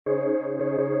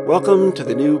Welcome to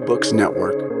the New Books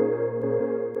Network.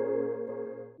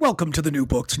 Welcome to the New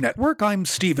Books Network. I'm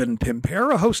Stephen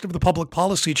Pimpare, a host of the Public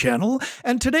Policy Channel,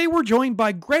 and today we're joined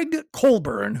by Greg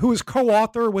Colburn, who is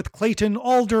co-author with Clayton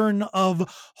Aldern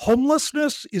of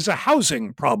Homelessness is a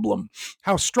Housing Problem: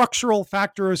 How Structural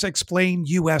Factors Explain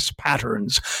U.S.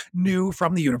 Patterns, new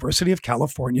from the University of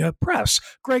California Press.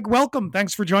 Greg, welcome.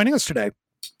 Thanks for joining us today.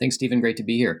 Thanks, Stephen. Great to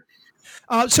be here.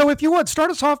 So if you would, start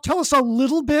us off, tell us a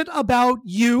little bit about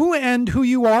you and who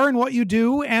you are and what you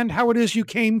do and how it is you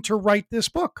came to write this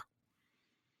book.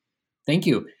 Thank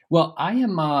you. Well,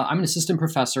 I'm an assistant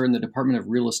professor in the Department of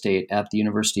Real Estate at the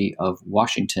University of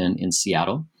Washington in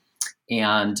Seattle.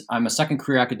 And I'm a second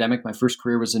career academic. My first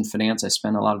career was in finance. I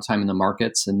spent a lot of time in the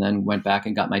markets and then went back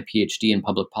and got my PhD in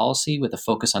public policy with a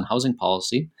focus on housing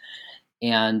policy.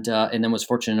 And then was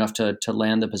fortunate enough to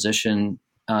land the position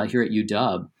here at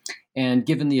UW. And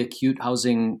given the acute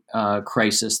housing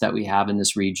crisis that we have in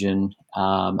this region,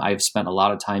 I've spent a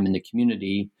lot of time in the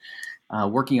community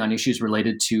working on issues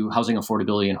related to housing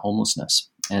affordability and homelessness.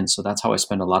 And so that's how I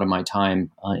spend a lot of my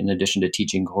time, in addition to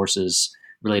teaching courses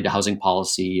related to housing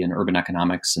policy and urban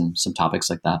economics and some topics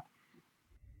like that.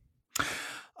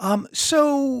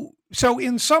 So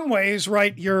in some ways,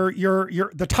 right, you're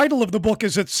the title of the book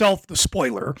is itself the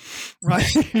spoiler, right?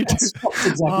 That's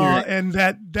exactly right. And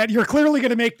that you're clearly going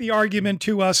to make the argument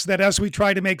to us that as we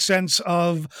try to make sense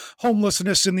of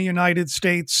homelessness in the United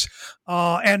States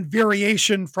and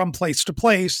variation from place to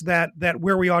place, that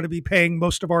where we ought to be paying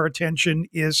most of our attention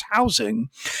is housing.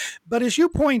 But as you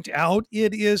point out,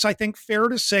 it is, I think, fair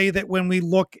to say that when we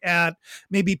look at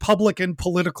maybe public and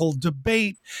political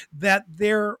debate, that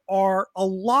there are a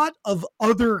lot of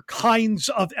other kinds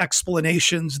of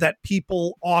explanations that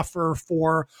people offer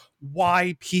for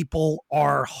why people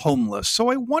are homeless. So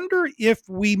I wonder if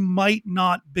we might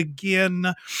not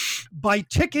begin by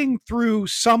ticking through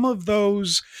some of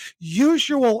those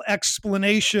usual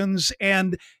explanations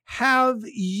and have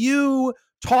you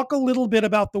talk a little bit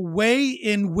about the way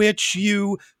in which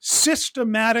you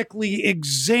systematically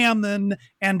examine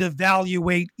and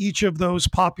evaluate each of those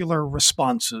popular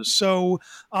responses. So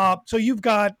you've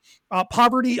got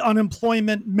poverty,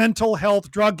 unemployment, mental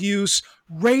health, drug use,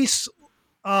 race,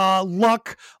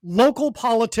 luck, local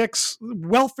politics,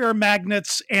 welfare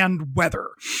magnates, and weather.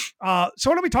 So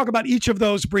why don't we talk about each of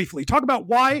those briefly? Talk about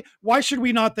why should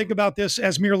we not think about this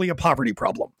as merely a poverty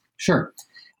problem? Sure.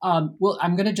 Well,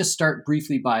 I'm going to just start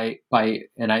briefly by,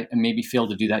 and I maybe failed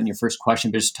to do that in your first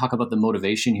question, but just talk about the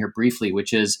motivation here briefly,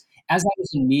 which is, as I was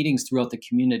in meetings throughout the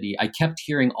community, I kept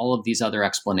hearing all of these other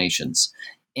explanations.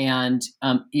 And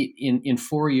in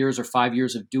 4 years or 5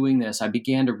 years of doing this, I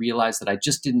began to realize that I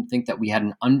just didn't think that we had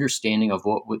an understanding of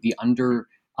what the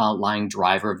underlying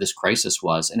driver of this crisis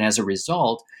was. And as a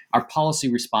result, our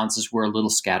policy responses were a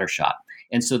little scattershot.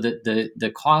 And so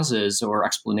the causes or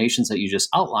explanations that you just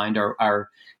outlined are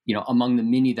among the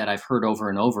many that I've heard over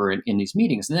and over in these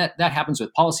meetings. And that happens with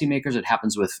policymakers. It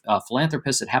happens with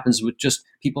philanthropists. It happens with just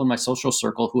people in my social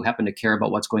circle who happen to care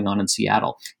about what's going on in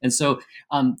Seattle. And so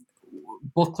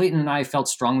both Clayton and I felt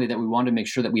strongly that we wanted to make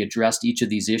sure that we addressed each of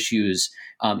these issues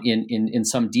in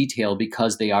some detail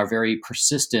because they are very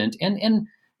persistent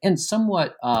and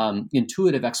somewhat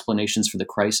intuitive explanations for the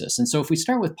crisis. And so if we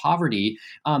start with poverty,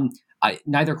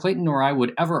 neither Clayton nor I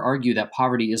would ever argue that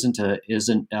poverty isn't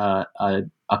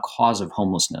a cause of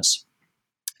homelessness.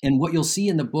 And what you'll see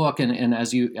in the book, and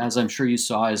as I'm sure you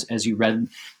saw as you read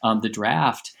the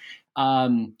draft,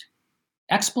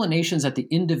 explanations at the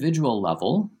individual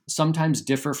level sometimes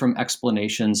differ from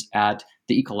explanations at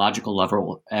the ecological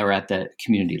level or at the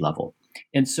community level.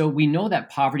 And so we know that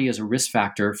poverty is a risk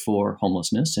factor for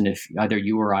homelessness. And if either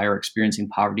you or I are experiencing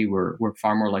poverty, we're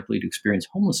far more likely to experience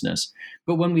homelessness.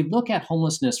 But when we look at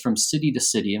homelessness from city to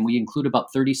city, and we include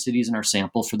about 30 cities in our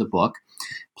sample for the book,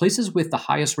 places with the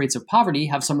highest rates of poverty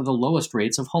have some of the lowest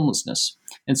rates of homelessness.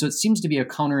 And so it seems to be a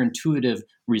counterintuitive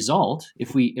result.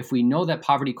 If we know that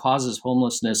poverty causes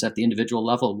homelessness at the individual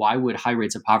level, why would high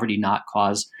rates of poverty not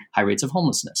cause high rates of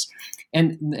homelessness?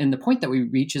 And the point that we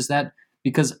reach is that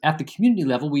because at the community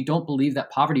level, we don't believe that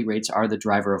poverty rates are the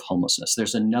driver of homelessness.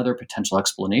 There's another potential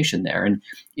explanation there. And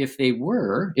if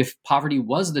poverty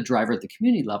was the driver at the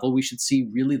community level, we should see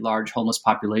really large homeless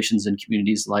populations in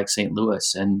communities like St.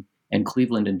 Louis and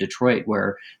Cleveland and Detroit,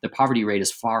 where the poverty rate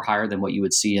is far higher than what you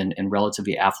would see in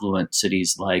relatively affluent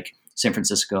cities like San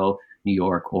Francisco, New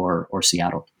York, or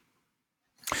Seattle.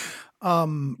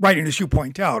 Right, and as you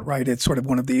point out, right, it's sort of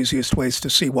one of the easiest ways to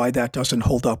see why that doesn't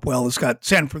hold up well. It's got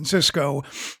San Francisco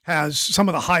has some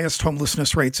of the highest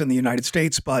homelessness rates in the United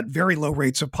States, but very low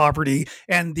rates of poverty,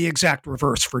 and the exact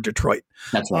reverse for Detroit.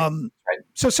 That's right. Right.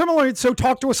 So similar. So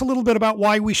talk to us a little bit about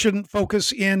why we shouldn't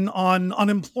focus in on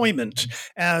unemployment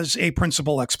as a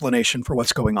principal explanation for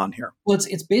what's going on here. Well,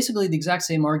 it's basically the exact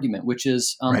same argument, which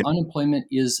is Right. unemployment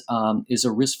is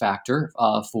a risk factor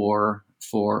for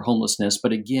homelessness.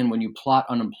 But again, when you plot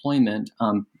unemployment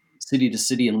city to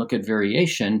city and look at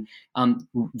variation,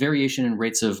 variation in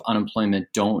rates of unemployment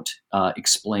don't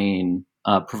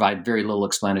provide very little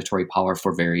explanatory power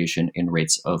for variation in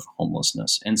rates of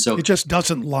homelessness. And so It just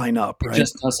doesn't line up, right?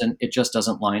 It just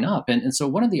doesn't line up. And so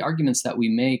one of the arguments that we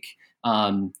make,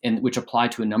 and which apply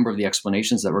to a number of the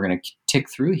explanations that we're going to tick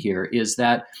through here, is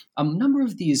that a number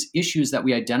of these issues that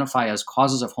we identify as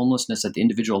causes of homelessness at the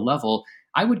individual level,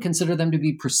 I would consider them to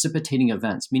be precipitating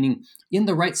events, meaning in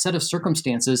the right set of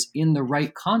circumstances, in the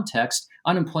right context,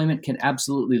 unemployment can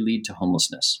absolutely lead to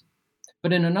homelessness.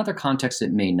 But in another context,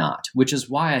 it may not, which is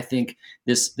why I think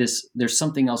there's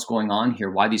something else going on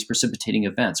here. Why these precipitating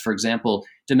events? For example,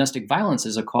 domestic violence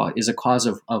is a cause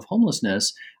of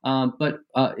homelessness. But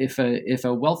if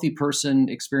a wealthy person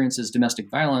experiences domestic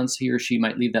violence, he or she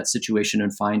might leave that situation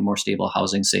and find more stable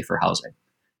housing, safer housing,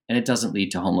 and it doesn't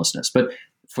lead to homelessness. But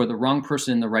for the wrong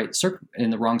person in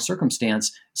the wrong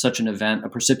circumstance, such an event, a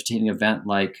precipitating event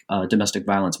like domestic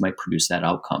violence, might produce that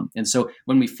outcome. And so,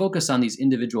 when we focus on these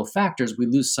individual factors, we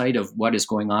lose sight of what is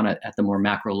going on at the more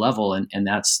macro level, and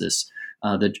that's this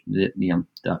the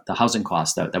housing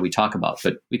costs that we talk about.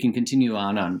 But we can continue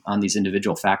on these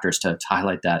individual factors to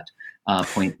highlight that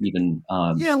point even.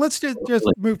 Yeah, let's just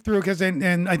move through because,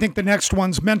 and I think the next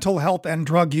one's mental health and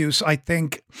drug use. I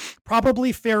think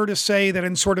probably fair to say that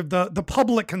in sort of the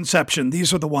public conception,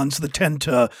 these are the ones that tend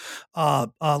to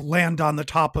land on the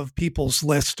top of people's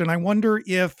list. And I wonder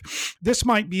if this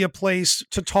might be a place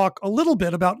to talk a little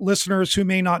bit about listeners who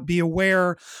may not be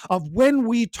aware of when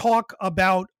we talk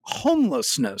about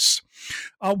homelessness.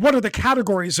 What are the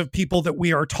categories of people that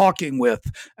we are talking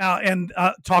with and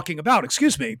talking about?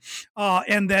 Excuse me.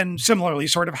 And then similarly,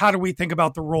 sort of how do we think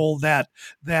about the role that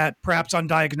perhaps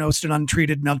undiagnosed and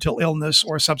untreated mental illness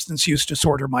or substance use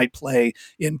disorder might play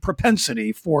in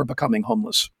propensity for becoming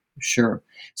homeless? Sure.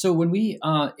 So when we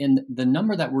and the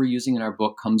number that we're using in our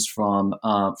book comes from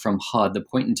HUD, the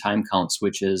point in time counts,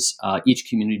 which is each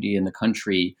community in the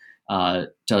country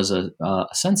does a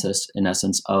census, in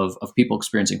essence, of people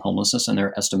experiencing homelessness, and there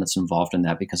are estimates involved in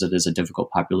that because it is a difficult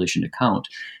population to count.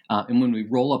 And when we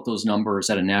roll up those numbers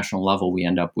at a national level, we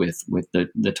end up with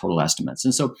the total estimates.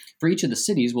 And so for each of the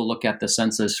cities, we'll look at the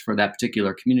census for that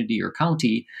particular community or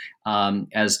county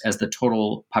as the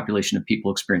total population of people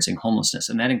experiencing homelessness.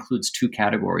 And that includes two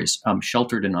categories,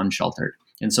 sheltered and unsheltered.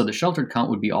 And so the sheltered count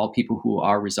would be all people who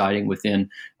are residing within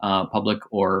public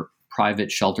or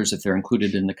private shelters if they're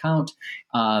included in the count,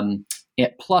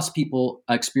 plus people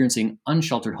experiencing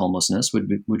unsheltered homelessness,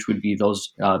 which would be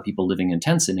those people living in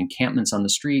tents and encampments on the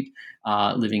street,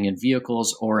 living in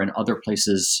vehicles or in other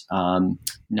places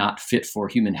not fit for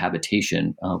human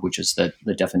habitation, which is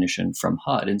the definition from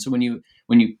HUD. And so when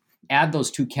you add those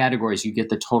two categories, you get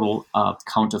the total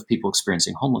count of people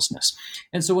experiencing homelessness.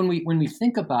 And so when we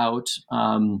think about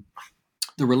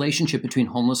the relationship between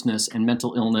homelessness and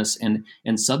mental illness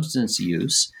and substance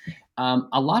use,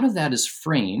 a lot of that is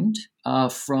framed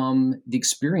from the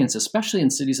experience, especially in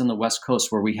cities on the West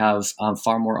Coast where we have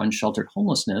far more unsheltered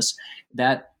homelessness,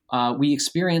 that we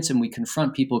experience and we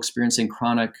confront people experiencing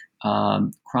chronic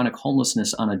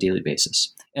homelessness on a daily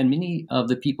basis. And many of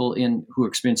the people who are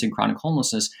experiencing chronic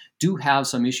homelessness do have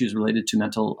some issues related to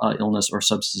mental illness or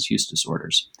substance use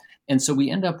disorders. And so we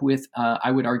end up with,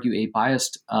 I would argue, a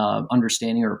biased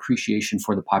understanding or appreciation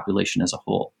for the population as a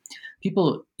whole.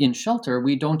 People in shelter,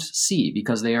 we don't see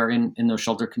because they are in those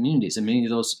shelter communities. And many of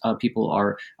those people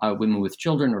are women with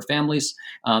children or families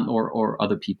or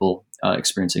other people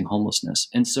experiencing homelessness.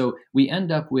 And so we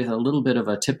end up with a little bit of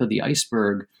a tip of the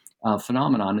iceberg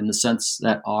phenomenon in the sense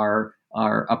that our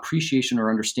appreciation or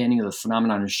understanding of the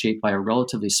phenomenon is shaped by a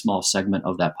relatively small segment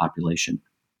of that population.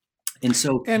 And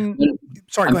so,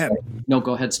 sorry, go ahead. No,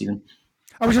 go ahead, Stephen.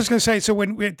 I was just going to say, so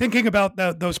when we're thinking about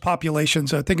those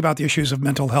populations, think about the issues of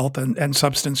mental health and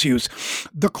substance use,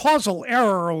 the causal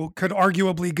error could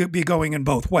arguably be going in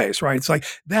both ways, right? It's like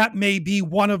that may be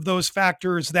one of those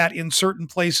factors that in certain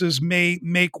places may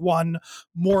make one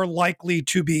more likely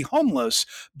to be homeless,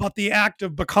 but the act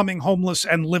of becoming homeless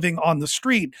and living on the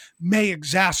street may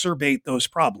exacerbate those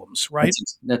problems, right?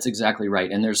 That's exactly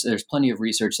right. And there's plenty of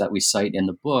research that we cite in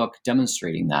the book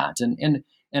demonstrating that. And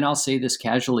And I'll say this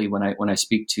casually when I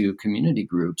speak to community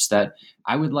groups, that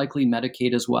I would likely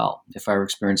medicate as well if I were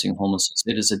experiencing homelessness.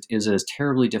 It is a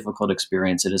terribly difficult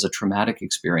experience. It is a traumatic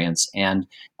experience, and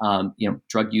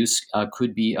drug use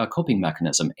could be a coping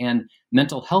mechanism. And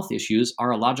mental health issues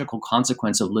are a logical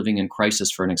consequence of living in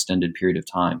crisis for an extended period of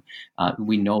time.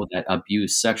 We know that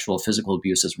abuse, sexual, physical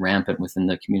abuse, is rampant within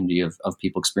the community of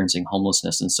people experiencing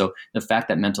homelessness. And so the fact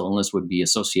that mental illness would be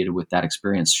associated with that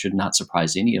experience should not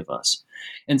surprise any of us.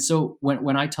 And so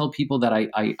when I tell people that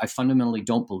I fundamentally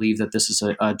don't believe that this is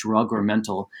a drug or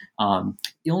mental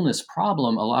illness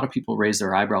problem, a lot of people raise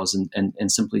their eyebrows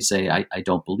and simply say, I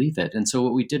don't believe it. And so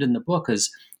what we did in the book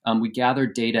is we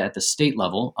gathered data at the state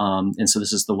level. And so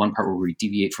this is the one part where we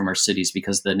deviate from our cities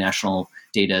because the national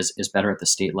data is better at the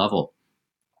state level.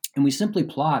 And we simply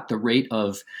plot the rate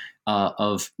of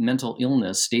mental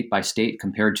illness state by state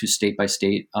compared to state by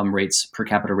state rates, per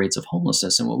capita rates of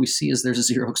homelessness. And what we see is there's a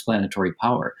zero explanatory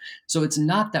power. So it's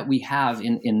not that we have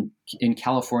in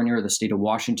California or the state of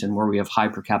Washington, where we have high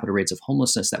per capita rates of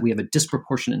homelessness, that we have a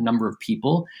disproportionate number of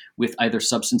people with either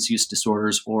substance use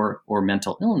disorders or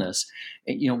mental illness.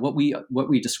 What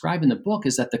we describe in the book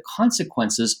is that the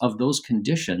consequences of those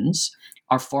conditions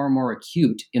are far more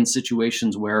acute in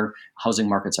situations where housing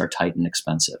markets are tight and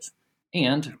expensive.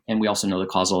 And we also know the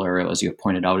causal area, as you have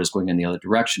pointed out, is going in the other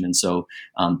direction. And so,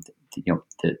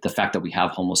 the fact that we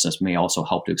have homelessness may also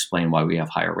help to explain why we have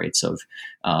higher rates of,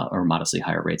 or modestly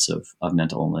higher rates of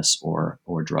mental illness or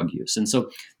drug use. And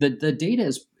so, the data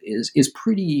is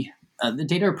pretty. The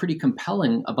data are pretty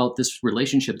compelling about this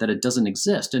relationship, that it doesn't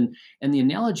exist. And the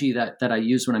analogy that I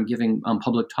use when I'm giving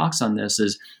public talks on this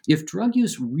is, if drug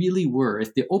use really were,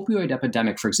 if the opioid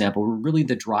epidemic, for example, were really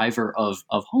the driver of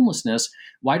homelessness,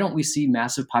 why don't we see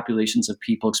massive populations of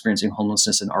people experiencing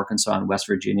homelessness in Arkansas and West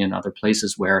Virginia and other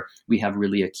places where we have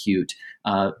really acute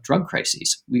drug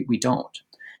crises? We don't.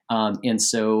 And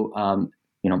so,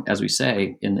 as we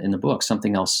say in the book,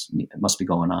 something else must be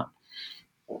going on.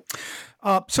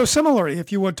 So similarly,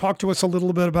 if you would talk to us a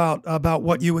little bit about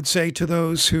what you would say to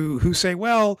those who say,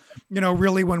 well,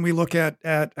 really when we look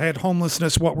at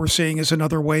homelessness, what we're seeing is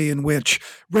another way in which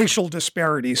racial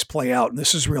disparities play out. And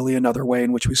this is really another way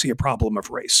in which we see a problem of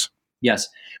race. Yes.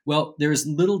 Well, there's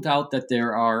little doubt that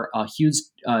there are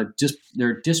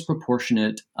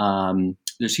disproportionate.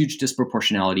 There's huge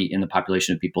disproportionality in the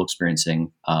population of people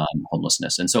experiencing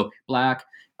homelessness. And so Black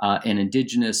and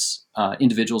Indigenous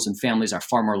individuals and families are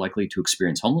far more likely to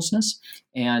experience homelessness,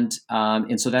 and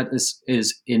so that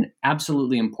is an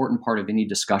absolutely important part of any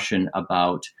discussion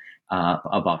about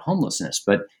homelessness.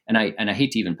 But I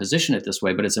hate to even position it this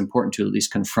way, but it's important to at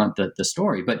least confront the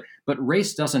story. But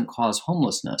race doesn't cause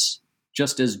homelessness,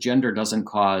 just as gender doesn't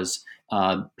cause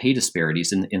pay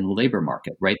disparities in the labor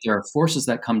market, right? There are forces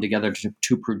that come together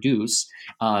to produce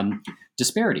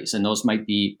disparities, and those might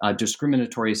be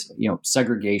discriminatory,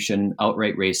 segregation,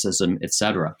 outright racism, et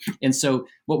cetera. And so,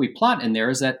 what we plot in there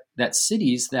is that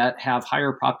cities that have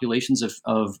higher populations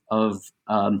of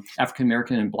African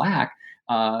American and Black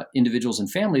individuals and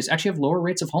families actually have lower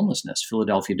rates of homelessness.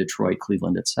 Philadelphia, Detroit,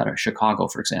 Cleveland, et cetera. Chicago,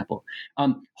 for example.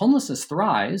 Homelessness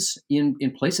thrives in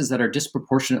places that are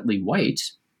disproportionately white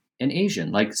and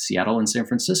Asian, like Seattle and San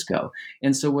Francisco.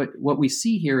 And so what we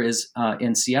see here is,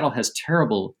 and Seattle has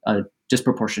terrible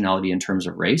disproportionality in terms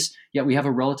of race, yet we have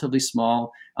a relatively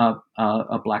small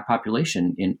a Black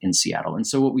population in Seattle. And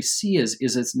so what we see is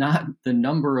it's not the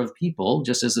number of people,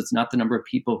 just as it's not the number of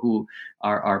people who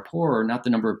are poor, or not the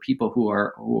number of people who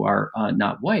are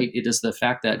not white. It is the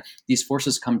fact that these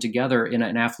forces come together in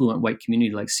an affluent white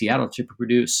community like Seattle to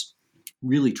produce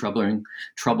really troubling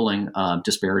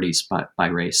disparities by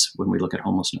race when we look at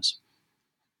homelessness.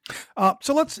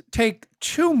 So let's take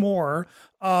two more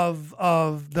of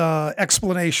the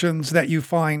explanations that you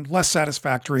find less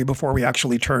satisfactory before we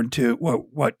actually turn to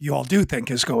what you all do think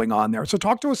is going on there. So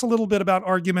talk to us a little bit about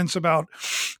arguments about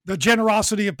the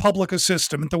generosity of public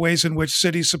assistance, the ways in which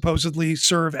cities supposedly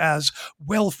serve as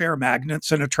welfare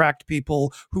magnets and attract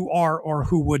people who are or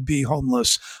who would be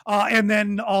homeless. And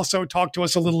then also talk to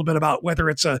us a little bit about whether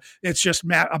it's just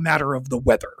a matter of the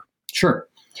weather. Sure.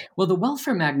 Well, the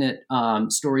welfare magnet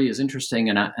story is interesting,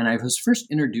 and I was first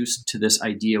introduced to this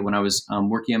idea when I was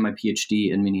working on my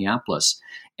PhD in Minneapolis,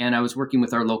 and I was working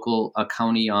with our local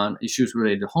county on issues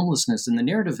related to homelessness. And the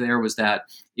narrative there was that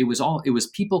it was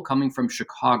people coming from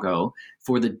Chicago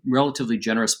for the relatively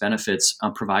generous benefits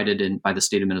provided by the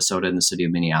state of Minnesota and the city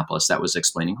of Minneapolis that was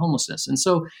explaining homelessness. And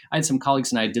so I had some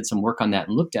colleagues and I did some work on that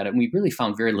and looked at it, and we really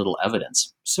found very little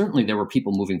evidence. certainly there were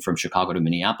people moving from Chicago to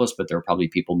Minneapolis, but there were probably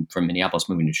people from Minneapolis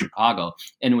moving to Chicago.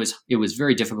 And it was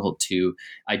very difficult to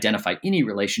identify any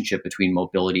relationship between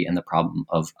mobility and the problem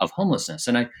of homelessness.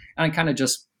 And I kind of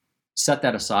just set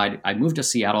that aside. I moved to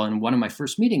Seattle, and in one of my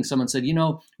first meetings, someone said,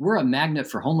 we're a magnet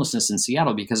for homelessness in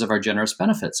Seattle because of our generous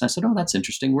benefits. And I said, oh, that's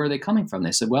interesting. Where are they coming from?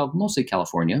 They said, well, mostly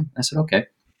California. I said, okay.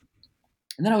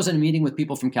 And then I was in a meeting with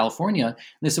people from California, and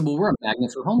they said, well, we're a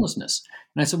magnet for homelessness.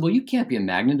 And I said, well, you can't be a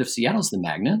magnet if Seattle's the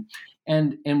magnet.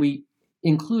 And we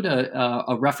include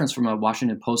a reference from a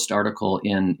Washington Post article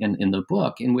in the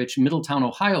book in which Middletown,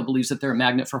 Ohio believes that they're a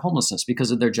magnet for homelessness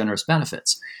because of their generous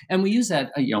benefits. And we use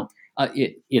that,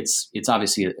 it's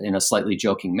obviously in a slightly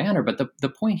joking manner, but the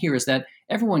point here is that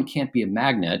everyone can't be a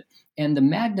magnet. And the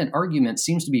magnet argument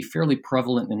seems to be fairly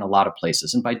prevalent in a lot of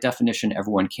places. And by definition,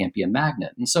 everyone can't be a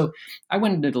magnet. And so I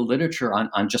went into the literature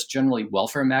on just generally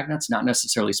welfare magnets, not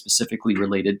necessarily specifically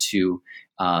related to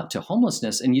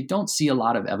homelessness. And you don't see a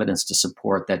lot of evidence to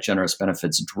support that generous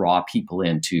benefits draw people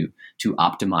in to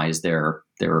optimize their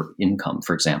income,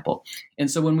 for example. And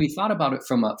so when we thought about it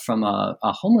from a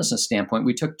homelessness standpoint,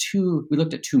 we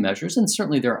looked at two measures, and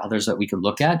certainly there are others that we could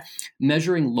look at.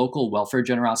 Measuring local welfare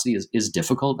generosity is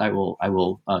difficult. I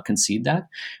will concede that.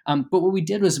 But what we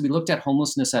did was we looked at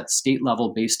homelessness at state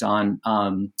level based on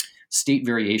state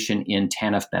variation in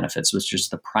TANF benefits, which is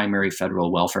the primary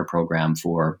federal welfare program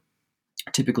for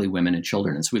typically women and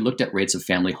children. And so we looked at rates of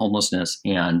family homelessness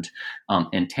and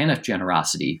TANF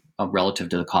generosity relative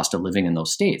to the cost of living in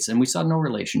those states. And we saw no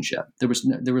relationship. There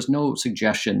was no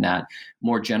suggestion that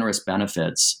more generous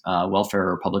benefits, welfare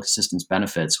or public assistance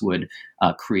benefits would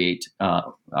create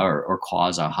or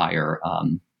cause a higher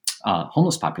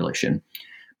homeless population.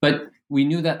 But we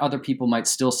knew that other people might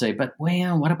still say, but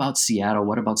well, what about Seattle?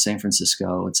 What about San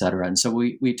Francisco, et cetera? And so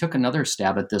we took another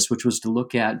stab at this, which was to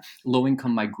look at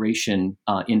low-income migration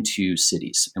into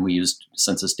cities. And we used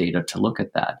census data to look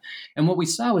at that. And what we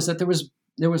saw was that there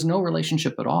was no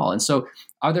relationship at all. And so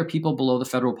are there people below the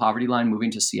federal poverty line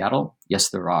moving to Seattle? Yes,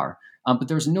 there are. But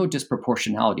there's no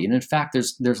disproportionality. And in fact,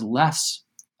 there's less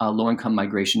low-income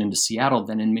migration into Seattle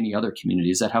than in many other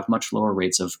communities that have much lower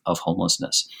rates of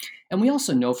homelessness. And we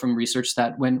also know from research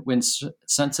that when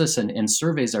census and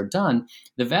surveys are done,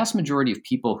 the vast majority of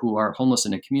people who are homeless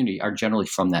in a community are generally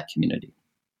from that community,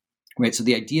 right? So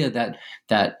the idea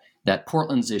that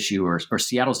Portland's issue or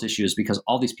Seattle's issue is because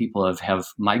all these people have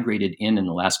migrated in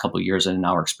the last couple of years and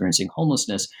now are experiencing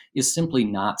homelessness is simply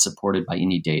not supported by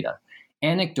any data.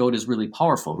 Anecdote is really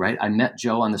powerful, right? I met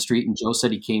Joe on the street and Joe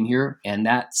said he came here, and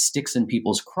that sticks in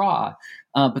people's craw,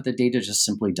 but the data just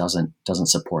simply doesn't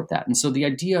support that. And so the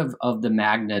idea of the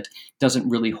magnet doesn't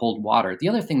really hold water. The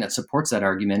other thing that supports that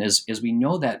argument is we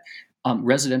know that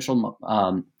residential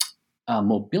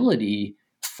mobility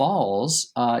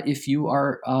falls if you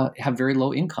have very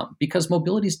low income, because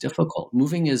mobility is difficult.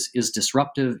 Moving is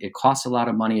disruptive. It costs a lot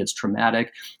of money. It's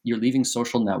traumatic. You're leaving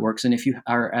social networks, and if you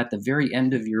are at the very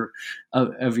end of your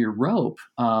rope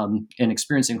and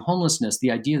experiencing homelessness,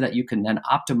 the idea that you can then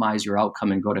optimize your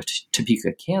outcome and go to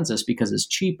Topeka, Kansas, because it's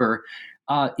cheaper,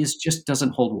 just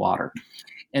doesn't hold water.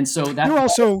 And so you're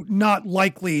also not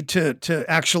likely to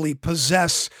actually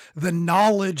possess the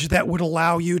knowledge that would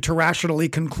allow you to rationally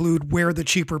conclude where the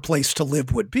cheaper place to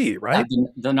live would be, right?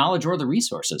 The knowledge or the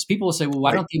resources. People will say, well,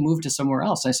 why don't they move to somewhere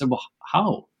else? I said, well,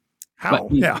 how?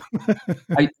 Yeah.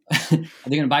 Are they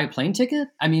going to buy a plane ticket?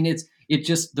 I mean,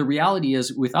 the reality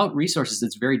is without resources,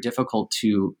 it's very difficult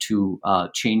to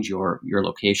change your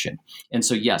location. And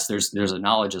so, yes, there's a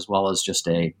knowledge as well as just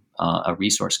a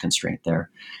resource constraint there.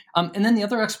 And then the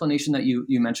other explanation that you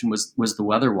mentioned was the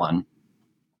weather one,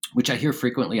 which I hear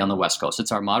frequently on the West Coast.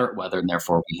 It's our moderate weather, and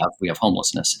therefore we have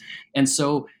homelessness. And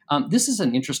so this is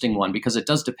an interesting one because it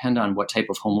does depend on what type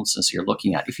of homelessness you're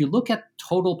looking at. If you look at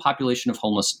total population of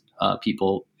homeless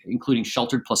people, including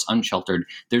sheltered plus unsheltered,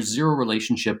 there's zero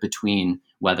relationship between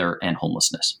weather and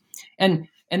homelessness.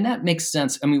 And that makes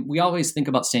sense. I mean, we always think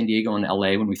about San Diego and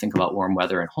LA when we think about warm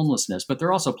weather and homelessness, but there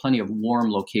are also plenty of warm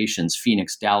locations,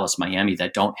 Phoenix, Dallas, Miami,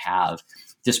 that don't have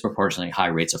disproportionately high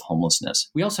rates of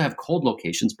homelessness. We also have cold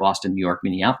locations, Boston, New York,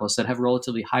 Minneapolis, that have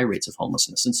relatively high rates of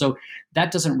homelessness. And so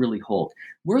that doesn't really hold.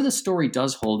 Where the story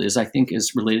does hold is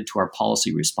related to our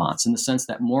policy response, in the sense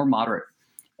that more moderate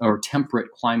or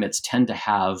temperate climates tend to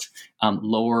have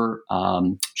lower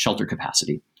shelter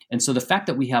capacity. And so the fact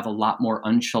that we have a lot more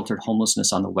unsheltered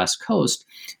homelessness on the West Coast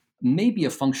may be a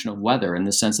function of weather, in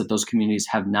the sense that those communities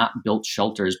have not built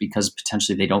shelters because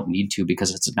potentially they don't need to,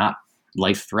 because it's not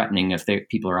life-threatening if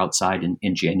people are outside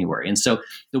in January. And so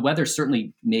the weather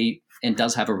certainly may and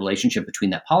does have a relationship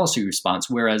between that policy response,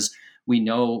 whereas we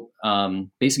know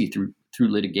basically through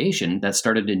litigation that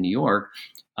started in New York,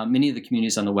 many of the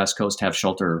communities on the West Coast have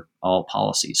shelter all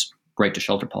policies, right to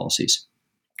shelter policies,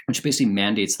 which basically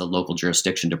mandates the local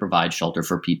jurisdiction to provide shelter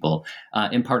for people.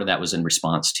 And part of that was in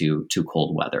response to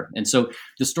cold weather. And so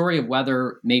the story of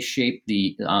weather may shape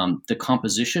the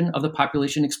composition of the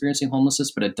population experiencing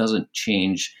homelessness, but it doesn't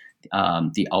change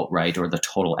the outright or the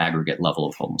total aggregate level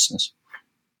of homelessness.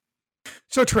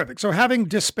 So terrific. So having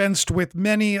dispensed with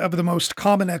many of the most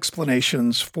common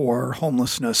explanations for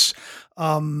homelessness,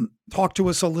 talk to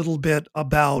us a little bit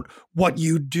about what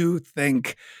you do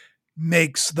think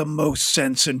makes the most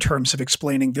sense in terms of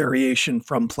explaining variation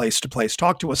from place to place.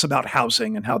 Talk to us about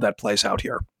housing and how that plays out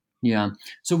here. Yeah.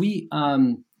 So we,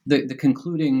 the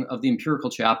concluding of the empirical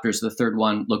chapters, the third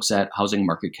one looks at housing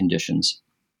market conditions.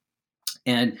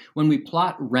 And when we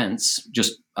plot rents,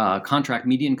 just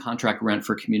median contract rent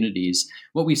for communities,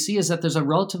 what we see is that there's a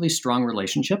relatively strong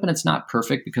relationship, and it's not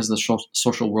perfect because the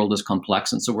social world is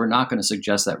complex. And so we're not going to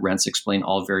suggest that rents explain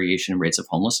all variation in rates of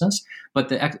homelessness,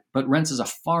 but rents is a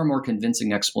far more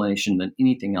convincing explanation than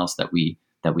anything else that we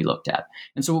looked at.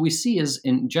 And so what we see is,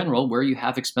 in general, where you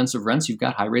have expensive rents, you've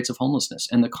got high rates of homelessness,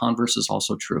 and the converse is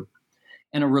also true.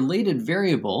 And a related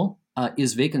variable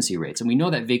is vacancy rates. And we know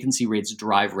that vacancy rates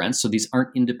drive rents. So these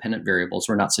aren't independent variables.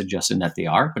 We're not suggesting that they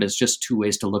are, but it's just two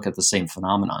ways to look at the same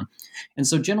phenomenon. And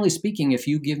so generally speaking, if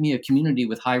you give me a community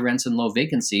with high rents and low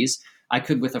vacancies, I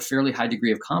could, with a fairly high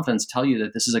degree of confidence, tell you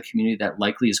that this is a community that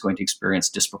likely is going to experience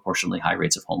disproportionately high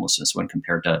rates of homelessness when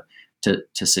compared to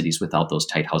cities without those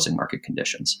tight housing market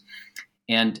conditions.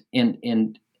 And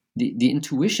the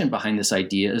intuition behind this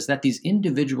idea is that these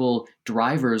individual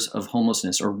drivers of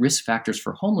homelessness or risk factors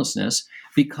for homelessness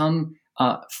become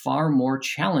far more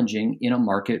challenging in a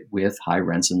market with high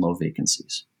rents and low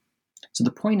vacancies. So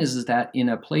the point is that in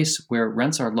a place where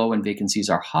rents are low and vacancies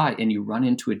are high, and you run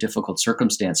into a difficult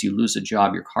circumstance, you lose a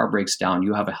job, your car breaks down,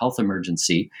 you have a health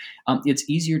emergency, it's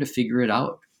easier to figure it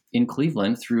out in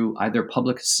Cleveland through either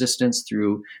public assistance,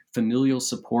 through familial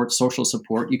support, social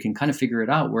support. You can kind of figure it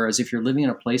out. Whereas if you're living in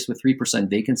a place with 3%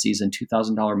 vacancies and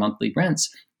 $2,000 monthly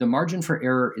rents, the margin for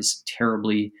error is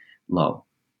terribly low.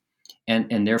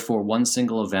 And therefore, one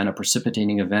single event, a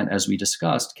precipitating event, as we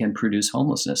discussed, can produce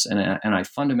homelessness. And I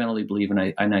fundamentally believe, and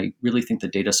I really think the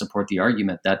data support the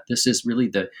argument that this is really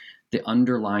the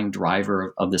underlying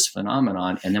driver of this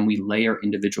phenomenon. And then we layer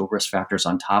individual risk factors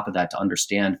on top of that to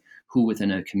understand who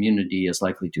within a community is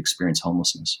likely to experience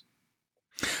homelessness.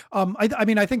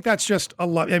 I think that's just a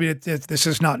lot. I mean, this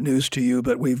is not news to you,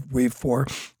 but we've for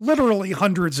literally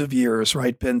hundreds of years,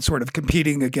 right, been sort of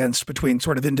competing between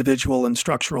sort of individual and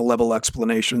structural level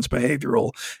explanations,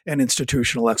 behavioral and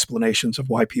institutional explanations of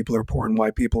why people are poor and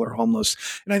why people are homeless.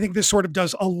 And I think this sort of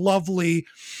does a lovely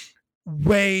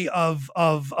way of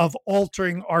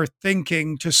altering our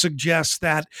thinking to suggest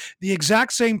that the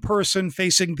exact same person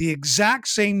facing the exact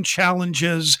same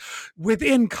challenges with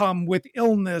income, with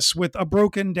illness, with a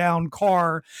broken down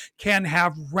car can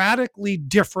have radically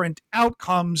different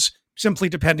outcomes simply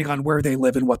depending on where they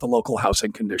live and what the local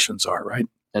housing conditions are, right?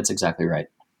 That's exactly right.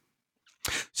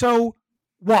 So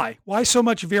why? Why so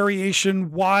much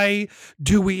variation? Why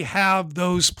do we have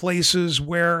those places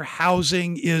where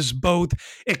housing is both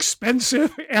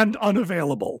expensive and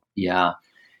unavailable? Yeah.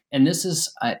 And this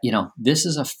is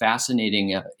a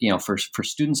fascinating, for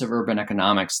students of urban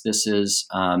economics, this is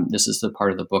the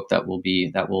part of the book that will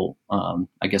be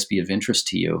of interest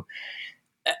to you.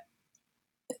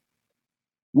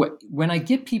 When I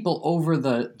get people over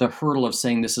the hurdle of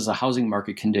saying this is a housing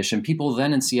market condition, people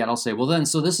then in Seattle say, well, then,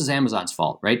 so this is Amazon's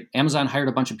fault, right? Amazon hired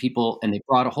a bunch of people and they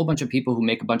brought a whole bunch of people who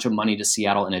make a bunch of money to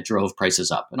Seattle and it drove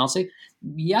prices up. And I'll say,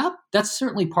 yeah, that's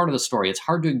certainly part of the story. It's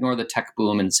hard to ignore the tech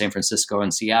boom in San Francisco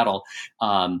and Seattle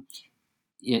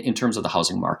in terms of the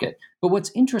housing market. But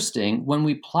what's interesting, when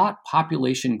we plot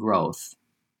population growth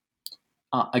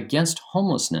against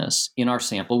homelessness in our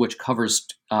sample, which covers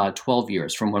 12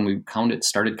 years from when we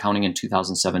started counting in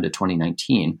 2007 to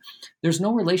 2019, there's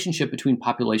no relationship between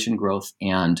population growth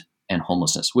and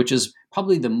homelessness, which is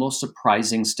probably the most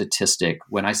surprising statistic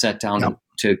when I sat down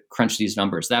to crunch these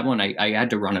numbers. That one, I had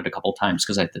to run it a couple times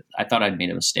because I thought I'd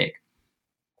made a mistake.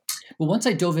 But once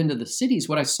I dove into the cities,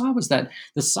 what I saw was that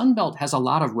the Sun Belt has a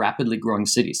lot of rapidly growing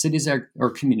cities. Cities or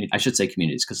communities, I should say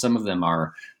communities, because some of them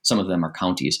are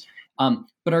counties.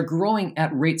 But are growing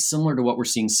at rates similar to what we're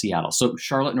seeing in Seattle. So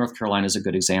Charlotte, North Carolina is a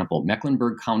good example.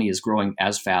 Mecklenburg County is growing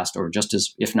as fast or just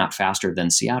as, if not faster,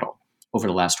 than Seattle over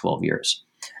the last 12 years.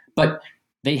 But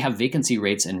they have vacancy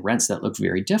rates and rents that look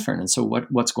very different. And so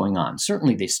what's going on?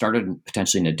 Certainly they started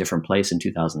potentially in a different place in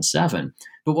 2007.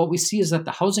 But what we see is that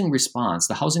the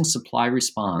housing supply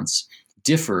response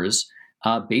differs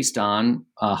based on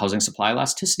housing supply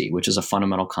elasticity, which is a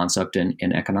fundamental concept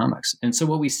in economics. And so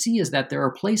what we see is that there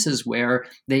are places where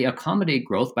they accommodate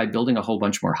growth by building a whole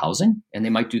bunch more housing, and they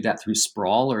might do that through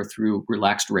sprawl or through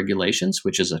relaxed regulations,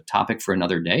 which is a topic for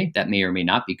another day. That may or may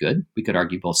not be good. We could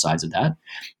argue both sides of that.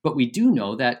 But we do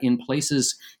know that in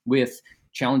places with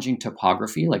challenging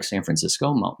topography like San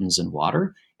Francisco, mountains and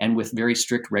water, and with very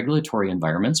strict regulatory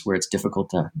environments where it's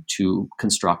difficult to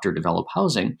construct or develop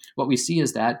housing, what we see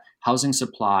is that housing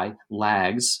supply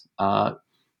lags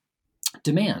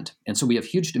demand. And so we have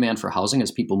huge demand for housing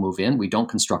as people move in. We don't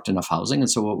construct enough housing. And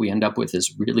so what we end up with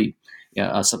is really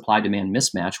a supply-demand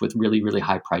mismatch with really, really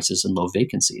high prices and low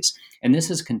vacancies. And this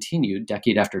has continued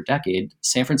decade after decade.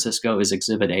 San Francisco is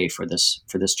exhibit A for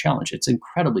this challenge. It's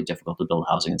incredibly difficult to build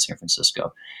housing in San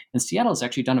Francisco. And Seattle has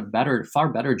actually done a far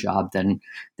better job than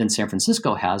San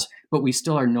Francisco has, but we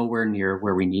still are nowhere near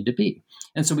where we need to be.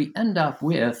 And so we end up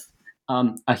with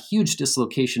a huge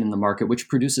dislocation in the market, which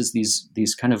produces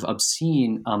these kind of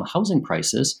obscene housing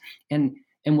prices.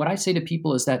 And what I say to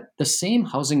people is that the same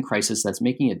housing crisis that's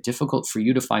making it difficult for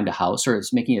you to find a house, or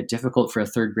it's making it difficult for a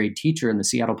third grade teacher in the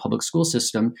Seattle public school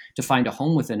system to find a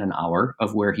home within an hour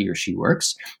of where he or she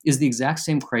works, is the exact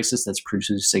same crisis that's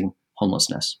producing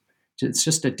homelessness. It's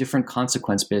just a different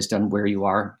consequence based on where you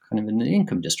are kind of in the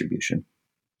income distribution.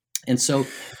 And so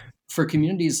for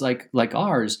communities like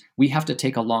ours, we have to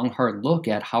take a long, hard look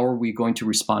at how are we going to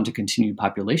respond to continued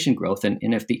population growth. And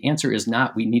if the answer is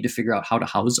not, we need to figure out how to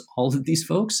house all of these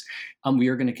folks, we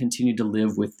are going to continue to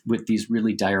live with these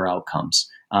really dire outcomes,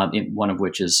 one of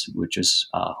which is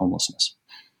homelessness.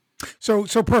 So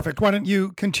perfect. Why don't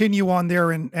you continue on there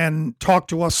and talk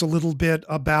to us a little bit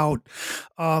about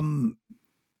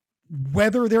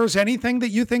whether there's anything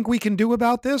that you think we can do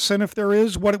about this, and if there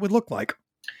is, what it would look like.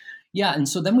 Yeah, and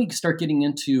so then we start getting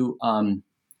into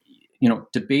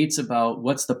debates about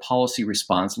what's the policy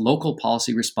response, local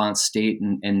policy response, state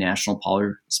and national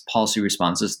policy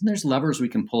responses. And there's levers we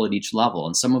can pull at each level,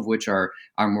 and some of which are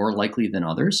more likely than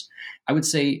others. I would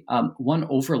say one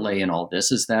overlay in all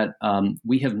this is that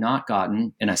we have not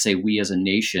gotten, and I say we as a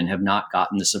nation have not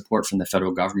gotten the support from the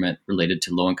federal government related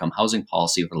to low-income housing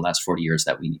policy over the last 40 years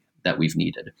that we've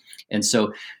needed. And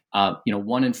so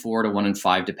 1 in 4 to 1 in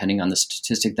 5, depending on the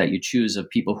statistic that you choose, of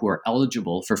people who are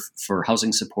eligible for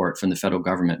housing support from the federal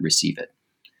government receive it.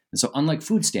 And so unlike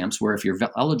food stamps, where if you're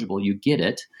eligible, you get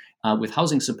it, with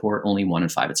housing support, only 1 in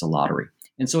 5, it's a lottery.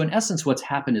 And so in essence, what's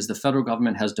happened is the federal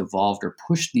government has devolved or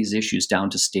pushed these issues down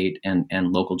to state and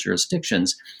local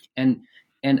jurisdictions. And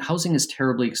housing is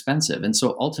terribly expensive. And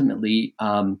so ultimately,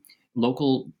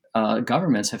 local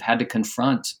governments have had to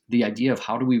confront the idea of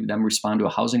how do we then respond to a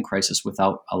housing crisis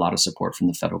without a lot of support from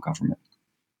the federal government.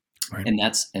 Right. And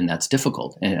that's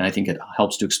difficult. And I think it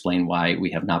helps to explain why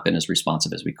we have not been as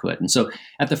responsive as we could. And so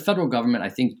at the federal government, I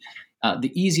think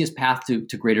the easiest path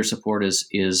to greater support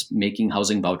is making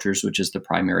housing vouchers, which is the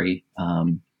primary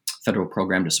federal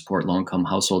program to support low-income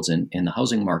households in the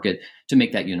housing market, to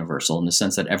make that universal in the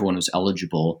sense that everyone who's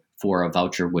eligible for a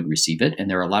voucher would receive it. And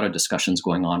there are a lot of discussions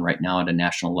going on right now at a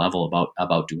national level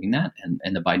about doing that.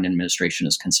 And the Biden administration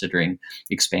is considering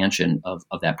expansion of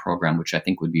that program, which I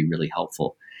think would be really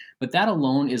helpful. But that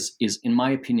alone is, in my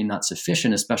opinion, not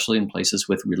sufficient, especially in places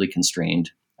with really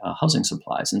constrained housing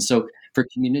supplies. And so for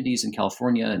communities in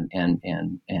California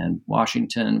and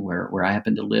Washington, where I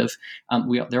happen to live,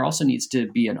 there also needs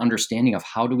to be an understanding of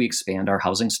how do we expand our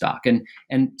housing stock.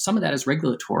 And some of that is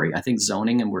regulatory. I think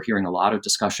zoning, and we're hearing a lot of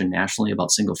discussion nationally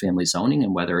about single family zoning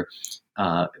and whether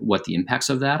what the impacts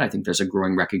of that. I think there's a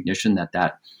growing recognition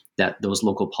that those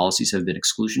local policies have been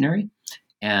exclusionary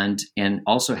and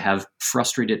also have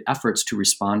frustrated efforts to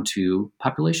respond to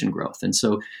population growth. And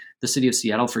so the city of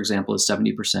Seattle, for example, is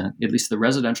 70%, at least the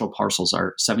residential parcels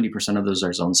are 70% of those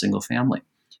are zoned single family.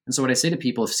 And so what I say to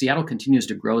people, if Seattle continues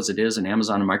to grow as it is and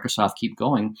Amazon and Microsoft keep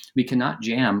going, we cannot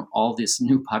jam all this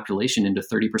new population into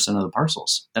 30% of the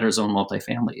parcels that are zoned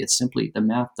multifamily. It's simply, the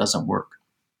math doesn't work.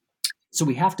 So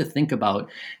we have to think about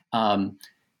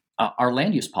our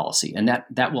land use policy, and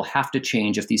that will have to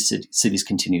change if these cities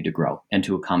continue to grow and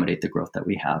to accommodate the growth that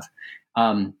we have.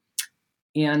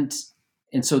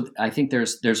 And so I think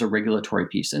there's a regulatory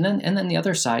piece, and then the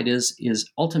other side is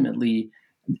ultimately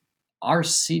our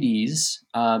cities,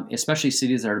 especially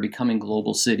cities that are becoming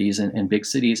global cities and big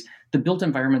cities. The built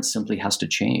environment simply has to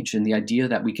change, and the idea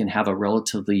that we can have a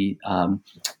relatively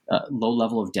low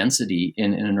level of density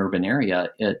in an urban area,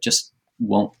 it just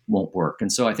won't work.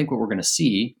 And so I think what we're going to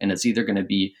see, and it's either going to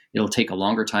be, it'll take a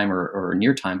longer time or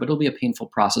near time, but it'll be a painful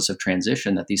process of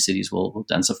transition that these cities will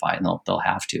densify, and they'll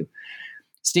have to.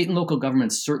 State and local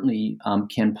governments certainly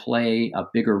can play a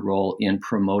bigger role in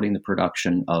promoting the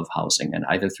production of housing, and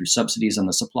either through subsidies on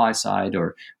the supply side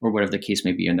or whatever the case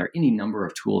may be. And there are any number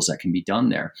of tools that can be done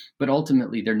there. But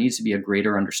ultimately, there needs to be a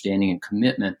greater understanding and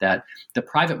commitment that the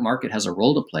private market has a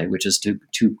role to play, which is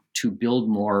to build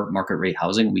more market rate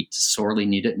housing. We sorely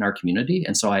need it in our community,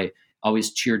 and so I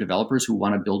always cheer developers who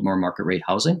want to build more market rate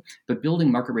housing. But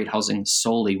building market rate housing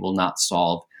solely will not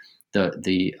solve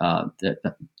the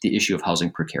issue of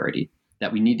housing precarity,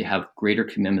 that we need to have greater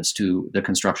commitments to the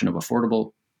construction of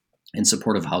affordable and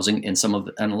supportive housing, and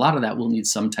a lot of that will need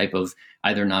some type of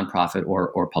either nonprofit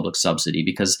or public subsidy,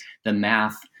 because the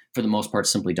math for the most part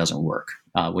simply doesn't work.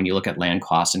 When you look at land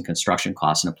costs and construction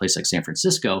costs in a place like San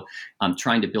Francisco,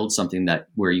 trying to build something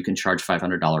where you can charge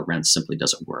 $500 rent simply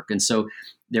doesn't work. And so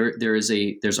there's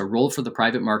a role for the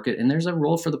private market, and there's a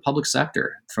role for the public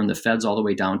sector, from the feds all the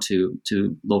way down to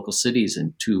local cities,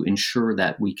 and to ensure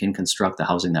that we can construct the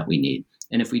housing that we need.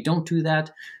 And if we don't do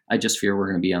that, I just fear we're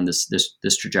going to be on this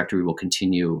trajectory will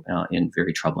continue in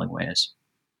very troubling ways.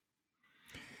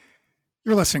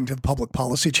 You're listening to the Public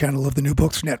Policy Channel of the New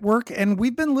Books Network, and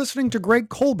we've been listening to Greg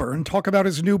Colburn talk about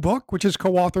his new book, which is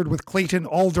co-authored with Clayton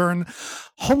Aldern,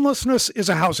 Homelessness is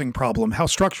a Housing Problem, How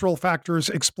Structural Factors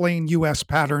Explain U.S.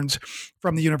 Patterns,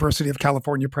 from the University of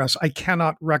California Press. I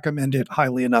cannot recommend it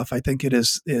highly enough. I think it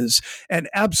is an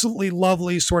absolutely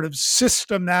lovely sort of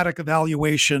systematic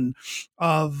evaluation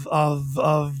of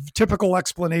typical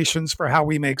explanations for how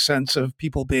we make sense of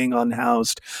people being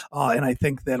unhoused. And I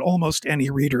think that almost any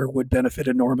reader would benefit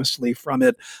enormously from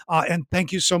it. And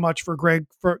thank you so much for Greg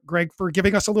for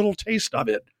giving us a little taste of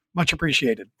it. Much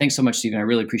appreciated. Thanks so much, Stephen. I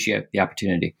really appreciate the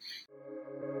opportunity.